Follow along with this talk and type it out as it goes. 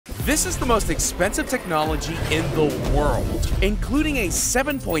This is the most expensive technology in the world, including a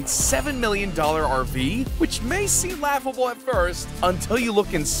 $7.7 million RV, which may seem laughable at first until you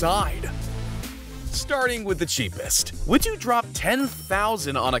look inside. Starting with the cheapest. Would you drop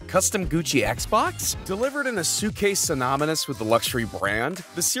 $10,000 on a custom Gucci Xbox? Delivered in a suitcase synonymous with the luxury brand,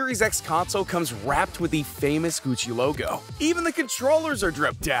 the Series X console comes wrapped with the famous Gucci logo. Even the controllers are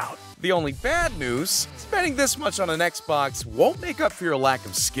dripped out. The only bad news, spending this much on an Xbox won't make up for your lack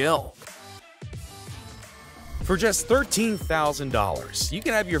of skill. For just $13,000, you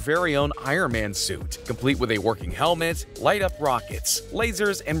can have your very own Iron Man suit, complete with a working helmet, light-up rockets,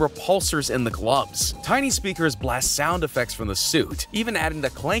 lasers, and repulsors in the gloves. Tiny speakers blast sound effects from the suit, even adding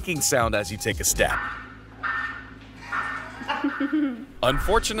the clanking sound as you take a step.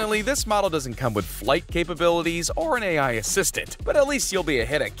 Unfortunately, this model doesn't come with flight capabilities or an AI assistant, but at least you'll be a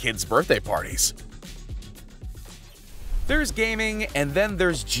hit at kids' birthday parties. There's gaming, and then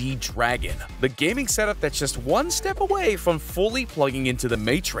there's G-Dragon, the gaming setup that's just one step away from fully plugging into the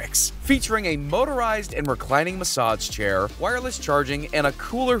Matrix. Featuring a motorized and reclining massage chair, wireless charging, and a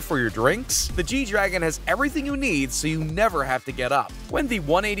cooler for your drinks, the G-Dragon has everything you need so you never have to get up. When the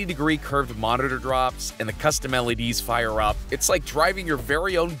 180-degree curved monitor drops and the custom LEDs fire up, it's like driving your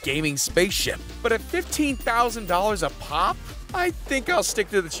very own gaming spaceship. But at $15,000 a pop, I think I'll stick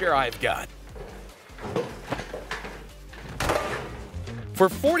to the chair I've got. For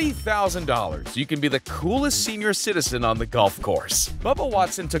 $40,000, you can be the coolest senior citizen on the golf course. Bubba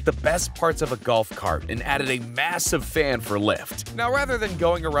Watson took the best parts of a golf cart and added a massive fan for lift. Now, rather than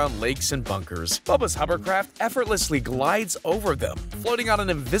going around lakes and bunkers, Bubba's hovercraft effortlessly glides over them, floating on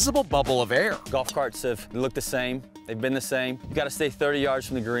an invisible bubble of air. Golf carts have looked the same. They've been the same. You gotta stay 30 yards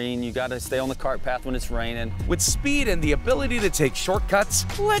from the green. You gotta stay on the cart path when it's raining. With speed and the ability to take shortcuts,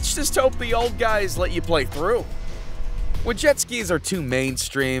 let's just hope the old guys let you play through. When jet skis are too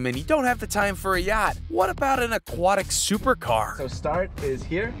mainstream and you don't have the time for a yacht, what about an aquatic supercar? So start is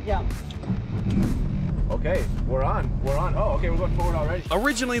here? Yeah. Okay, we're on. Oh, okay, we're going forward already.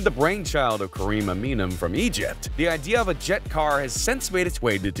 Originally the brainchild of Karim Aminim from Egypt, the idea of a jet car has since made its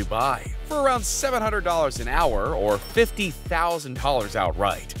way to Dubai. For around $700 an hour, or $50,000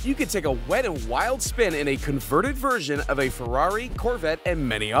 outright, you can take a wet and wild spin in a converted version of a Ferrari, Corvette, and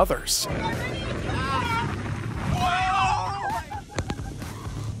many others.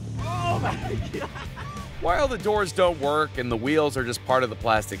 While the doors don't work and the wheels are just part of the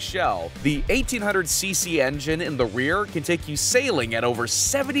plastic shell, the 1800cc engine in the rear can take you sailing at over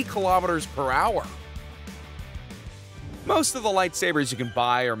 70 kilometers per hour. Most of the lightsabers you can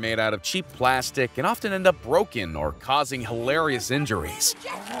buy are made out of cheap plastic and often end up broken or causing hilarious injuries.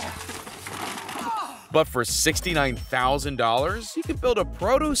 But for $69,000, you can build a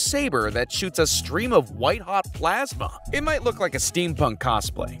proto-saber that shoots a stream of white-hot plasma. It might look like a steampunk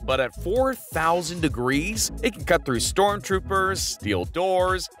cosplay, but at 4,000 degrees, it can cut through stormtroopers, steel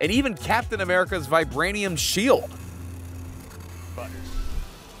doors, and even Captain America's vibranium shield.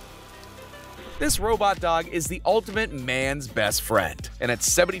 This robot dog is the ultimate man's best friend, and at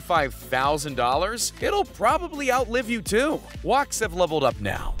 $75,000, it'll probably outlive you too. Walks have leveled up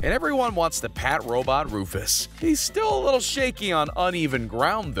now, and everyone wants to pat robot Rufus. He's still a little shaky on uneven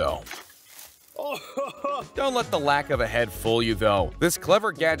ground though. Don't let the lack of a head fool you though. This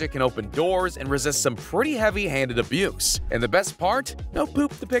clever gadget can open doors and resist some pretty heavy-handed abuse. And the best part? No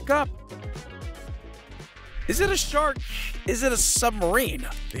poop to pick up. Is it a shark? Is it a submarine?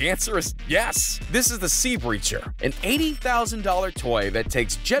 The answer is yes. This is the Sea Breacher, an $80,000 toy that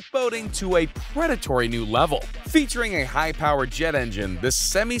takes jet boating to a predatory new level. Featuring a high-powered jet engine, this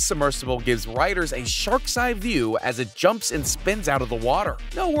semi-submersible gives riders a shark's eye view as it jumps and spins out of the water.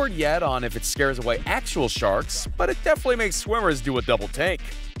 No word yet on if it scares away actual sharks, but it definitely makes swimmers do a double take.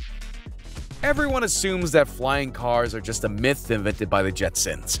 Everyone assumes that flying cars are just a myth invented by the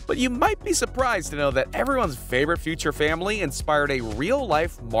Jetsons, but you might be surprised to know that everyone's favorite future family inspired a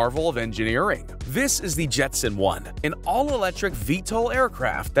real-life marvel of engineering. This is the Jetson 1, an all-electric VTOL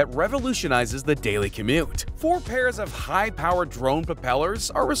aircraft that revolutionizes the daily commute. 4 pairs of high-powered drone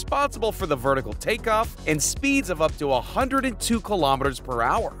propellers are responsible for the vertical takeoff and speeds of up to 102 kilometers per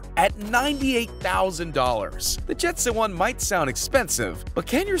hour. At $98,000, the Jetson 1 might sound expensive, but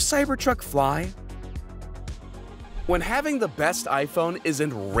can your Cybertruck fly? When having the best iPhone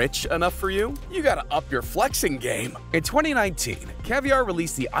isn't rich enough for you, you gotta up your flexing game. In 2019, Caviar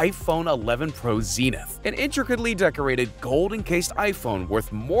released the iPhone 11 Pro Zenith, an intricately decorated gold-encased iPhone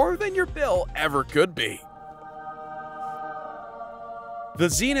worth more than your bill ever could be. The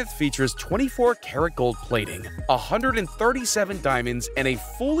Zenith features 24-karat gold plating, 137 diamonds, and a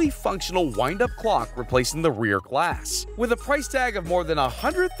fully functional wind-up clock replacing the rear glass. With a price tag of more than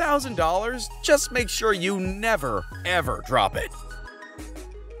 $100,000, just make sure you never, ever drop it.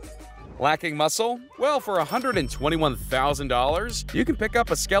 Lacking muscle? Well, for $121,000, you can pick up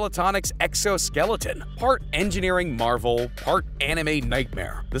a Skeletonix exoskeleton, part engineering marvel, part anime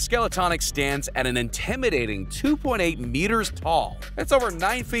nightmare. The Skeletonix stands at an intimidating 2.8 meters tall. That's over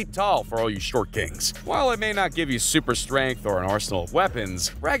 9 feet tall for all you short kings. While it may not give you super strength or an arsenal of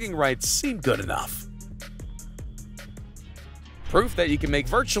weapons, bragging rights seem good enough. Proof that you can make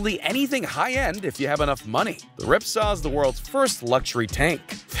virtually anything high-end if you have enough money. The Ripsaw is the world's first luxury tank.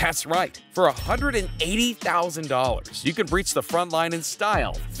 That's right, for $180,000, you can breach the front line in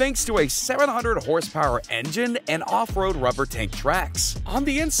style thanks to a 700-horsepower engine and off-road rubber tank tracks. On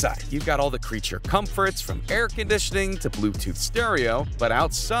the inside, you've got all the creature comforts from air conditioning to Bluetooth stereo, but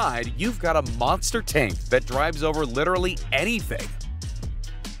outside, you've got a monster tank that drives over literally anything.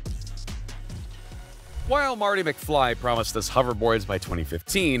 While Marty McFly promised us hoverboards by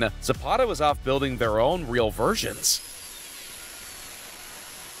 2015, Zapata was off building their own real versions.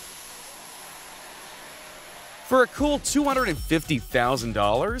 For a cool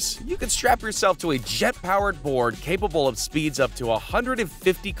 $250,000, you can strap yourself to a jet-powered board capable of speeds up to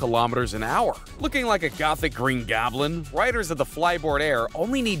 150 kilometers an hour. Looking like a gothic green goblin, riders of the Flyboard Air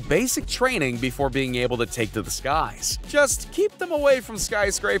only need basic training before being able to take to the skies. Just keep them away from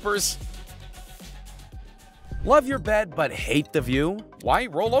skyscrapers. Love your bed but hate the view? Why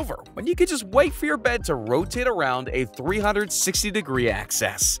roll over when you can just wait for your bed to rotate around a 360-degree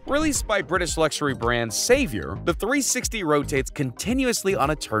axis? Released by British luxury brand Savior, the 360 rotates continuously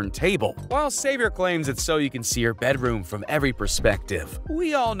on a turntable. While Savior claims it's so you can see your bedroom from every perspective,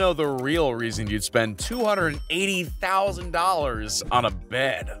 we all know the real reason you'd spend $280,000 on a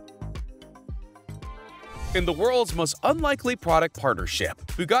bed. In the world's most unlikely product partnership,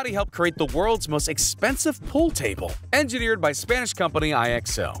 Bugatti helped create the world's most expensive pool table. Engineered by Spanish company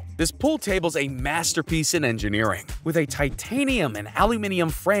IXO, this pool table's a masterpiece in engineering. With a titanium and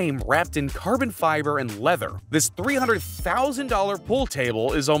aluminum frame wrapped in carbon fiber and leather, this $300,000 pool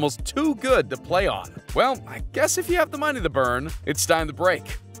table is almost too good to play on. Well, I guess if you have the money to burn, it's time to break.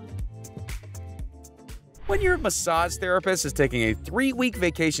 When your massage therapist is taking a 3-week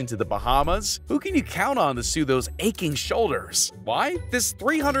vacation to the Bahamas, who can you count on to soothe those aching shoulders? Why? This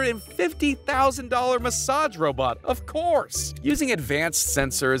 $350,000 massage robot, of course! Using advanced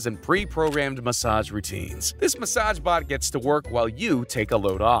sensors and pre-programmed massage routines, this massage bot gets to work while you take a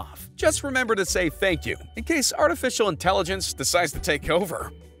load off. Just remember to say thank you, in case artificial intelligence decides to take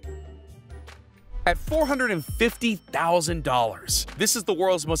over. At $450,000, this is the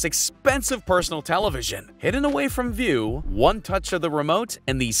world's most expensive personal television. Hidden away from view, one touch of the remote,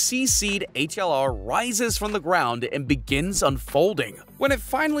 and the CC'd HLR rises from the ground and begins unfolding. When it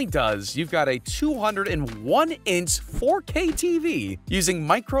finally does, you've got a 201-inch 4K TV using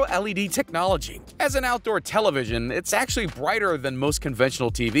micro-LED technology. As an outdoor television, it's actually brighter than most conventional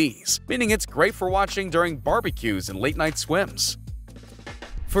TVs, meaning it's great for watching during barbecues and late-night swims.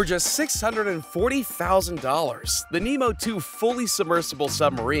 For just $640,000, the Nemo 2 fully submersible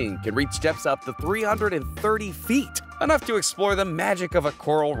submarine can reach depths up to 330 feet, enough to explore the magic of a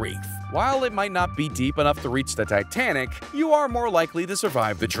coral reef. While it might not be deep enough to reach the Titanic, you are more likely to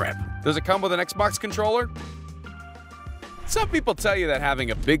survive the trip. Does it come with an Xbox controller? Some people tell you that having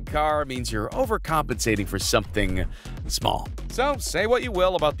a big car means you're overcompensating for something small. So say what you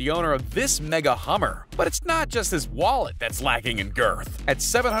will about the owner of this mega Hummer, but it's not just his wallet that's lacking in girth. At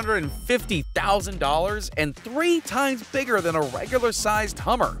 $750,000 and 3 times bigger than a regular-sized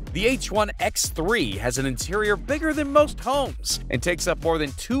Hummer, the H1X3 has an interior bigger than most homes and takes up more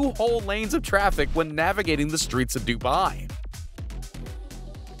than 2 whole lanes of traffic when navigating the streets of Dubai.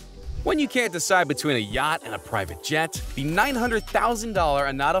 When you can't decide between a yacht and a private jet, the $900,000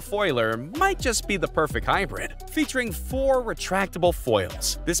 Anata Foiler might just be the perfect hybrid. Featuring 4 retractable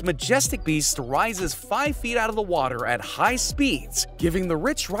foils, this majestic beast rises 5 feet out of the water at high speeds, giving the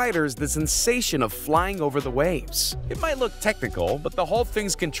rich riders the sensation of flying over the waves. It might look technical, but the whole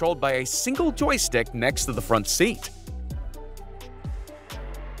thing's controlled by a single joystick next to the front seat.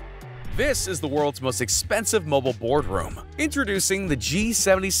 This is the world's most expensive mobile boardroom. Introducing the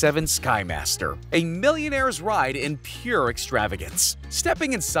G77 Skymaster, a millionaire's ride in pure extravagance.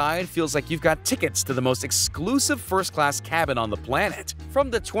 Stepping inside feels like you've got tickets to the most exclusive first-class cabin on the planet. From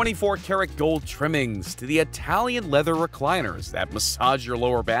the 24-karat gold trimmings to the Italian leather recliners that massage your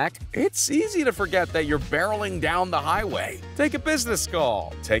lower back, it's easy to forget that you're barreling down the highway. Take a business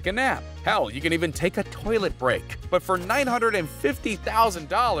call, take a nap, Hell, you can even take a toilet break. But for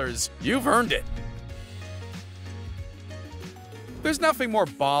 $950,000, you've earned it. There's nothing more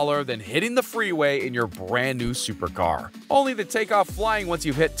baller than hitting the freeway in your brand new supercar, only to take off flying once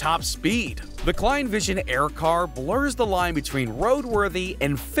you've hit top speed. The Klein Vision Air Car blurs the line between roadworthy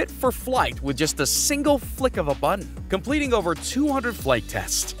and fit for flight with just a single flick of a button. Completing over 200 flight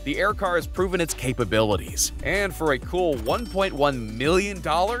tests, the Air Car has proven its capabilities. And for a cool $1.1 million,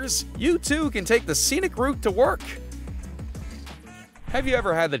 you too can take the scenic route to work. Have you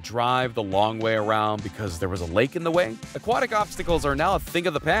ever had to drive the long way around because there was a lake in the way? Aquatic obstacles are now a thing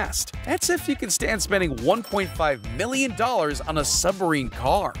of the past. That's if you can stand spending $1.5 million on a submarine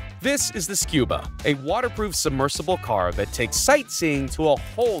car. This is the Scuba, a waterproof submersible car that takes sightseeing to a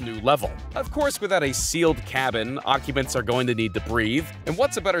whole new level. Of course, without a sealed cabin, occupants are going to need to breathe. And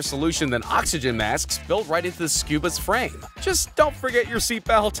what's a better solution than oxygen masks built right into the Scuba's frame? Just don't forget your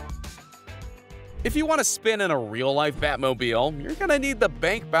seatbelt. If you want to spin in a real-life Batmobile, you're gonna need the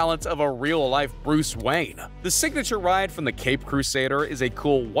bank balance of a real-life Bruce Wayne. The signature ride from the Cape Crusader is a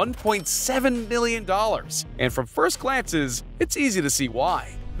cool $1.7 million, and from first glances, it's easy to see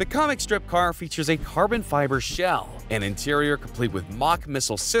why. The comic strip car features a carbon fiber shell, an interior complete with mock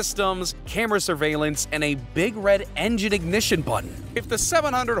missile systems, camera surveillance, and a big red engine ignition button. If the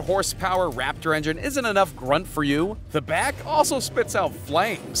 700 horsepower Raptor engine isn't enough grunt for you, the back also spits out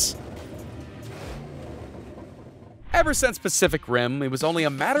flames. Ever since Pacific Rim, it was only a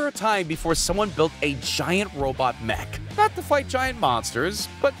matter of time before someone built a giant robot mech. Not to fight giant monsters,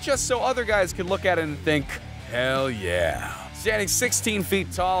 but just so other guys could look at it and think, hell yeah. Standing 16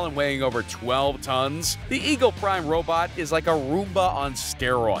 feet tall and weighing over 12 tons, the Eagle Prime robot is like a Roomba on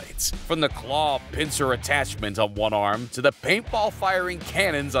steroids. From the claw pincer attachment on one arm to the paintball firing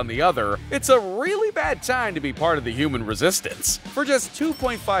cannons on the other, it's a really bad time to be part of the human resistance. For just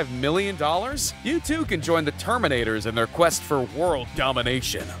 $2.5 million, you too can join the Terminators in their quest for world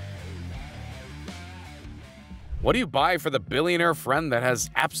domination. What do you buy for the billionaire friend that has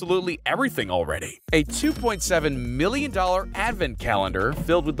absolutely everything already? A $2.7 million advent calendar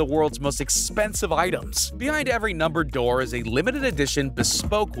filled with the world's most expensive items. Behind every numbered door is a limited edition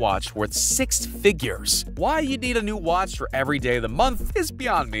bespoke watch worth 6 figures. Why you need a new watch for every day of the month is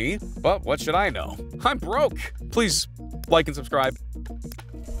beyond me, but what should I know? I'm broke. Please like and subscribe.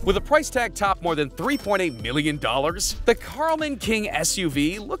 With a price tag topped more than $3.8 million, the Carlman King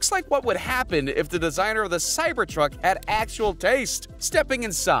SUV looks like what would happen if the designer of the Cybertruck had actual taste. Stepping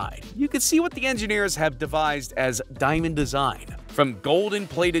inside, you can see what the engineers have devised as diamond design. From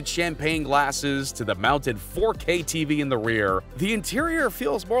golden-plated champagne glasses to the mounted 4K TV in the rear, the interior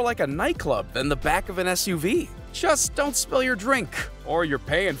feels more like a nightclub than the back of an SUV. Just don't spill your drink, or you're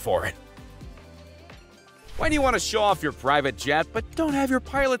paying for it. When you want to show off your private jet but don't have your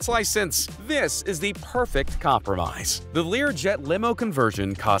pilot's license, this is the perfect compromise. The Learjet limo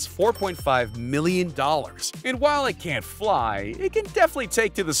conversion costs $4.5 million, and while it can't fly, it can definitely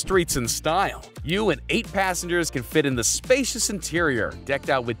take to the streets in style. You and 8 passengers can fit in the spacious interior,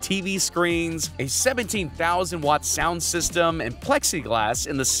 decked out with TV screens, a 17,000-watt sound system, and plexiglass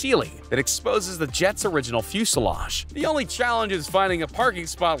in the ceiling that exposes the jet's original fuselage. The only challenge is finding a parking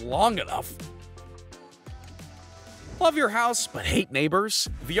spot long enough. Love your house but hate neighbors?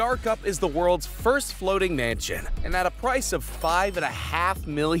 The Ark-Up is the world's first floating mansion, and at a price of $5.5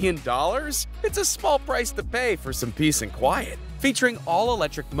 million, it's a small price to pay for some peace and quiet. Featuring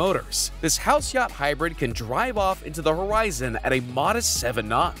all-electric motors, this house yacht hybrid can drive off into the horizon at a modest 7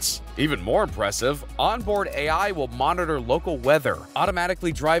 knots. Even more impressive, onboard AI will monitor local weather,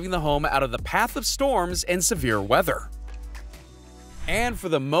 automatically driving the home out of the path of storms and severe weather. And for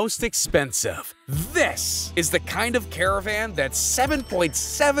the most expensive, this is the kind of caravan that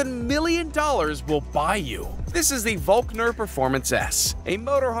 $7.7 million will buy you. This is the Volkner Performance S, a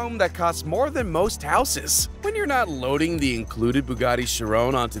motorhome that costs more than most houses. When you're not loading the included Bugatti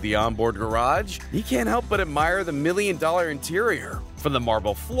Chiron onto the onboard garage, you can't help but admire the $1 million interior. From the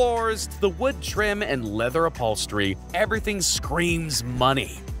marble floors to the wood trim and leather upholstery, everything screams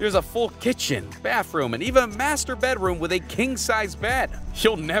money. There's a full kitchen, bathroom, and even a master bedroom with a king-size bed.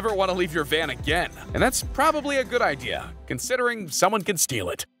 You'll never want to leave your van again, and that's probably a good idea, considering someone can steal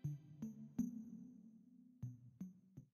it.